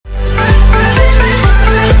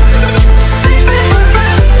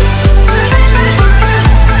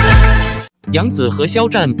杨紫和肖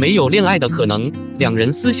战没有恋爱的可能，两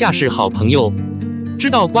人私下是好朋友。知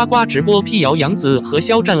道呱呱直播辟谣杨紫和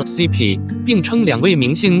肖战 CP， 并称两位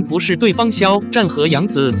明星不是对方。肖战和杨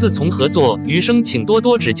紫自从合作《余生请多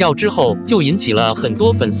多指教》之后，就引起了很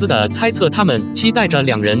多粉丝的猜测，他们期待着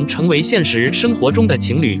两人成为现实生活中的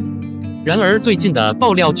情侣。然而最近的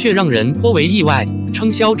爆料却让人颇为意外，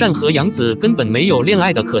称肖战和杨紫根本没有恋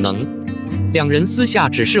爱的可能，两人私下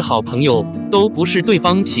只是好朋友，都不是对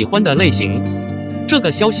方喜欢的类型。这个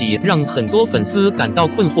消息让很多粉丝感到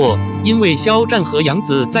困惑，因为肖战和杨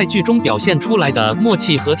紫在剧中表现出来的默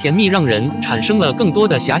契和甜蜜，让人产生了更多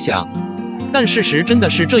的遐想。但事实真的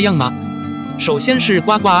是这样吗？首先是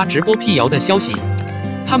呱呱直播辟谣的消息，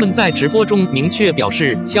他们在直播中明确表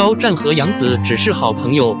示，肖战和杨紫只是好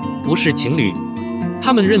朋友，不是情侣。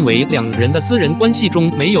他们认为两人的私人关系中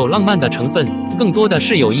没有浪漫的成分，更多的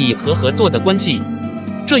是友谊和合作的关系。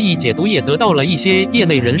这一解读也得到了一些业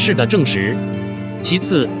内人士的证实。其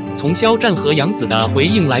次，从肖战和杨紫的回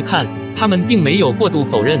应来看，他们并没有过度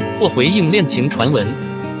否认或回应恋情传闻，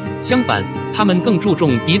相反，他们更注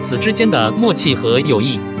重彼此之间的默契和友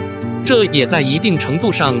谊。这也在一定程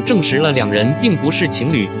度上证实了两人并不是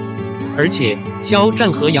情侣。而且，肖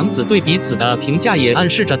战和杨紫对彼此的评价也暗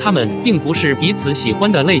示着他们并不是彼此喜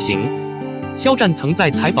欢的类型。肖战曾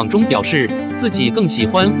在采访中表示，自己更喜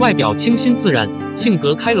欢外表清新自然、性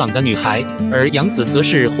格开朗的女孩，而杨紫则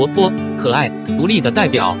是活泼、可爱、独立的代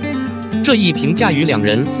表。这一评价与两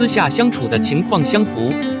人私下相处的情况相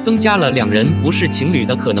符，增加了两人不是情侣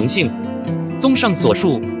的可能性。综上所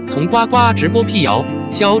述，从呱呱直播辟谣、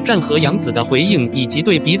肖战和杨紫的回应以及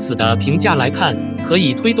对彼此的评价来看，可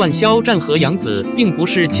以推断肖战和杨紫并不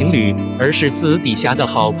是情侣，而是私底下的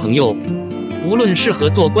好朋友。无论是合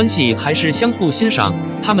作关系还是相互欣赏，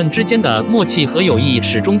他们之间的默契和友谊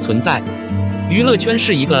始终存在。娱乐圈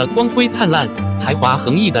是一个光辉灿烂、才华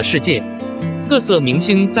横溢的世界，各色明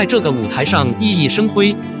星在这个舞台上熠熠生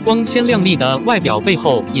辉，光鲜亮丽的外表背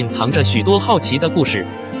后隐藏着许多好奇的故事。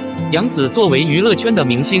杨紫作为娱乐圈的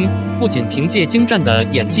明星，不仅凭借精湛的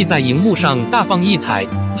演技在荧幕上大放异彩，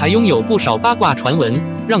还拥有不少八卦传闻，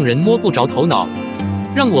让人摸不着头脑。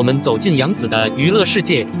让我们走进杨紫的娱乐世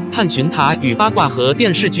界，探寻她与八卦和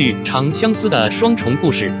电视剧常相似的双重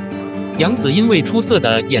故事。杨紫因为出色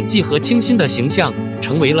的演技和清新的形象，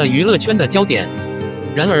成为了娱乐圈的焦点。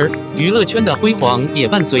然而，娱乐圈的辉煌也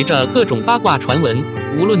伴随着各种八卦传闻，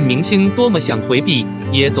无论明星多么想回避，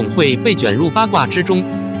也总会被卷入八卦之中。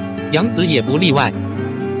杨紫也不例外，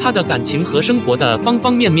她的感情和生活的方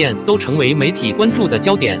方面面都成为媒体关注的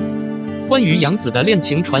焦点。关于杨紫的恋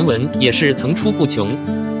情传闻也是层出不穷，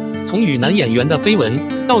从与男演员的绯闻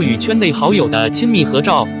到与圈内好友的亲密合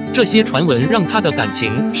照，这些传闻让她的感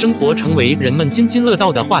情生活成为人们津津乐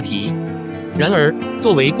道的话题。然而，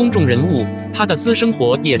作为公众人物，她的私生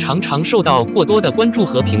活也常常受到过多的关注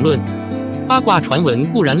和评论。八卦传闻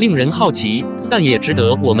固然令人好奇，但也值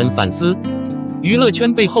得我们反思。娱乐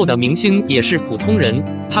圈背后的明星也是普通人，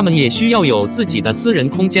他们也需要有自己的私人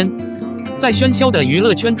空间。在喧嚣的娱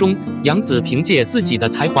乐圈中，杨紫凭借自己的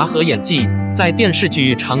才华和演技，在电视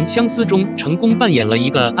剧《长相思》中成功扮演了一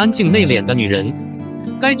个安静内敛的女人。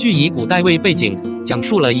该剧以古代为背景，讲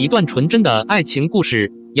述了一段纯真的爱情故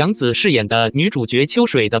事。杨紫饰演的女主角秋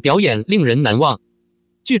水的表演令人难忘。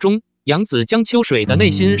剧中，杨紫将秋水的内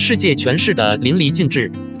心世界诠释得淋漓尽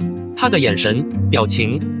致，她的眼神、表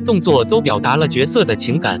情、动作都表达了角色的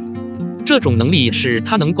情感。这种能力使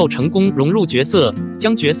她能够成功融入角色，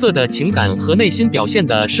将角色的情感和内心表现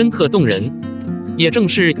得深刻动人。也正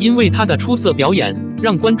是因为她的出色表演，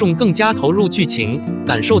让观众更加投入剧情，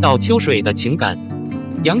感受到秋水的情感。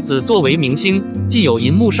杨紫作为明星，既有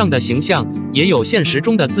银幕上的形象，也有现实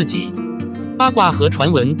中的自己。八卦和传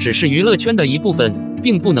闻只是娱乐圈的一部分，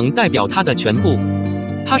并不能代表她的全部。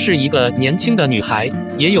她是一个年轻的女孩，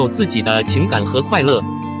也有自己的情感和快乐。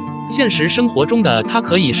现实生活中的她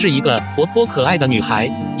可以是一个活泼可爱的女孩，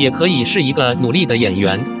也可以是一个努力的演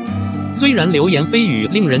员。虽然流言蜚语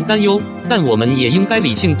令人担忧，但我们也应该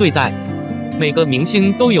理性对待。每个明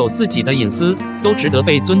星都有自己的隐私，都值得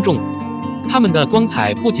被尊重。他们的光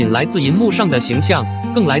彩不仅来自银幕上的形象，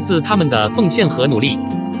更来自他们的奉献和努力。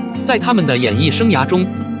在他们的演艺生涯中，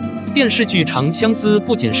电视剧《长相思》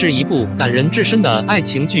不仅是一部感人至深的爱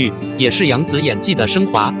情剧，也是杨紫演技的升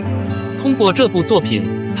华。通过这部作品，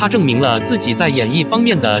她证明了自己在演艺方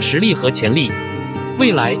面的实力和潜力。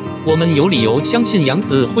未来，我们有理由相信杨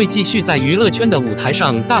紫会继续在娱乐圈的舞台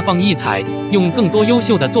上大放异彩，用更多优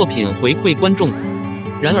秀的作品回馈观众。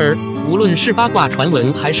然而，无论是八卦传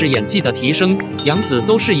闻还是演技的提升，杨紫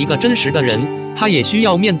都是一个真实的人，她也需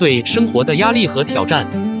要面对生活的压力和挑战。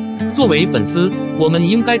作为粉丝，我们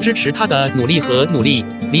应该支持她的努力和努力，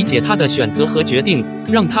理解他的选择和决定，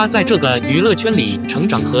让他在这个娱乐圈里成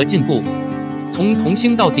长和进步。从童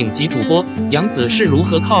星到顶级主播，杨紫是如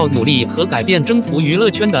何靠努力和改变征服娱乐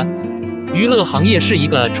圈的？娱乐行业是一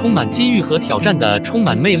个充满机遇和挑战的、充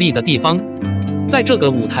满魅力的地方。在这个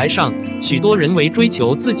舞台上，许多人为追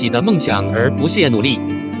求自己的梦想而不懈努力。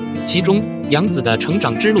其中，杨紫的成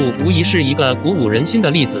长之路无疑是一个鼓舞人心的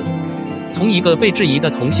例子。从一个被质疑的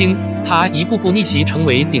童星，她一步步逆袭成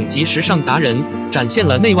为顶级时尚达人，展现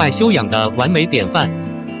了内外修养的完美典范。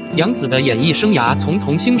杨紫的演艺生涯从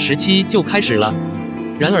童星时期就开始了。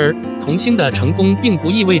然而，童星的成功并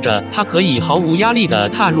不意味着她可以毫无压力地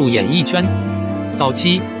踏入演艺圈。早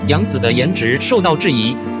期，杨紫的颜值受到质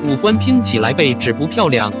疑，五官拼起来被指不漂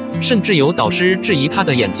亮，甚至有导师质疑她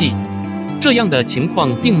的演技。这样的情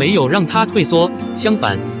况并没有让她退缩，相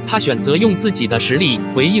反，她选择用自己的实力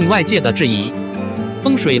回应外界的质疑。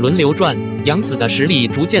风水轮流转，杨紫的实力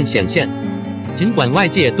逐渐显现。尽管外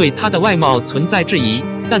界对她的外貌存在质疑，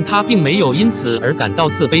但她并没有因此而感到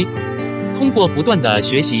自卑。通过不断的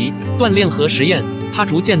学习、锻炼和实验，她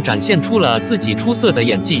逐渐展现出了自己出色的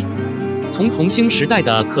演技。从童星时代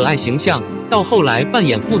的可爱形象，到后来扮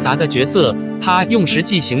演复杂的角色，她用实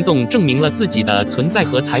际行动证明了自己的存在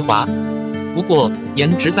和才华。不过，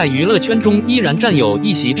颜值在娱乐圈中依然占有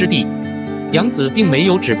一席之地。杨紫并没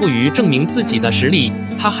有止步于证明自己的实力，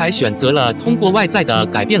她还选择了通过外在的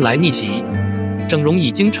改变来逆袭。整容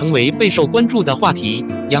已经成为备受关注的话题，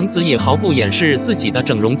杨紫也毫不掩饰自己的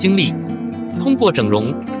整容经历。通过整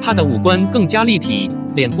容，她的五官更加立体，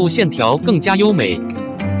脸部线条更加优美。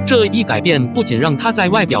这一改变不仅让她在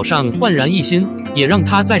外表上焕然一新，也让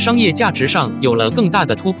她在商业价值上有了更大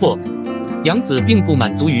的突破。杨紫并不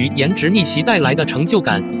满足于颜值逆袭带来的成就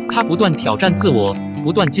感，她不断挑战自我，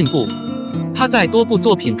不断进步。她在多部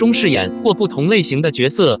作品中饰演过不同类型的角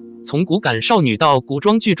色，从骨感少女到古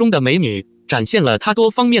装剧中的美女，展现了她多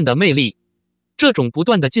方面的魅力。这种不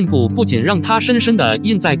断的进步不仅让她深深地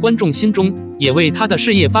印在观众心中，也为她的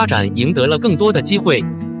事业发展赢得了更多的机会。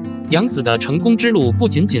杨紫的成功之路不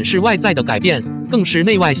仅仅是外在的改变，更是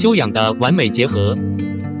内外修养的完美结合。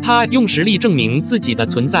她用实力证明自己的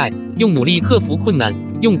存在，用努力克服困难，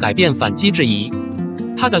用改变反击质疑。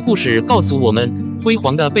她的故事告诉我们，辉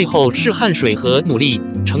煌的背后是汗水和努力，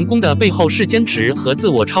成功的背后是坚持和自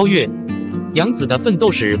我超越。杨紫的奋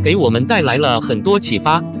斗史给我们带来了很多启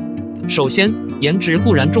发。首先，颜值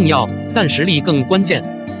固然重要，但实力更关键。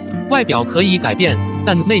外表可以改变，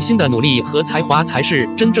但内心的努力和才华才是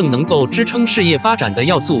真正能够支撑事业发展的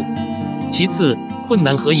要素。其次，困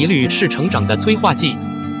难和疑虑是成长的催化剂。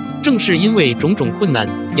正是因为种种困难，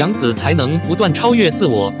杨紫才能不断超越自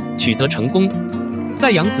我，取得成功。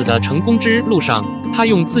在杨紫的成功之路上，她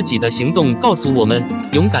用自己的行动告诉我们，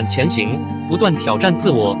勇敢前行，不断挑战自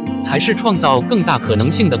我，才是创造更大可能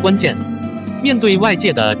性的关键。面对外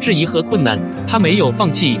界的质疑和困难，她没有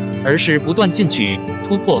放弃，而是不断进取、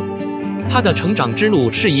突破。她的成长之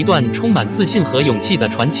路是一段充满自信和勇气的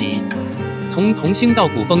传奇。从童星到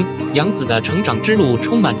古风，杨紫的成长之路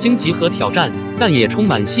充满荆棘和挑战，但也充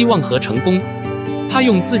满希望和成功。她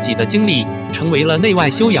用自己的经历成为了内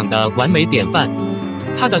外修养的完美典范。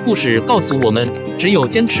她的故事告诉我们，只有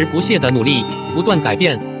坚持不懈的努力，不断改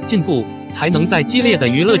变、进步，才能在激烈的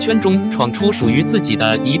娱乐圈中闯出属于自己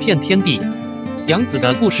的一片天地。杨紫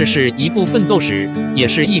的故事是一部奋斗史，也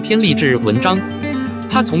是一篇励志文章。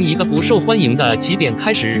她从一个不受欢迎的起点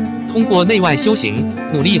开始，通过内外修行、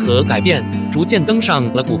努力和改变，逐渐登上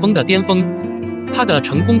了古风的巅峰。她的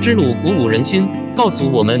成功之路鼓舞人心，告诉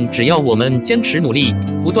我们，只要我们坚持努力，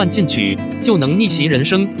不断进取，就能逆袭人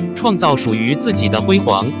生，创造属于自己的辉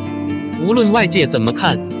煌。无论外界怎么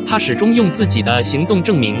看，她始终用自己的行动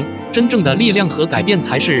证明，真正的力量和改变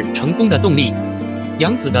才是成功的动力。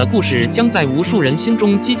杨紫的故事将在无数人心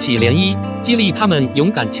中激起涟漪，激励他们勇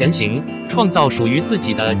敢前行，创造属于自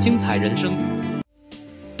己的精彩人生。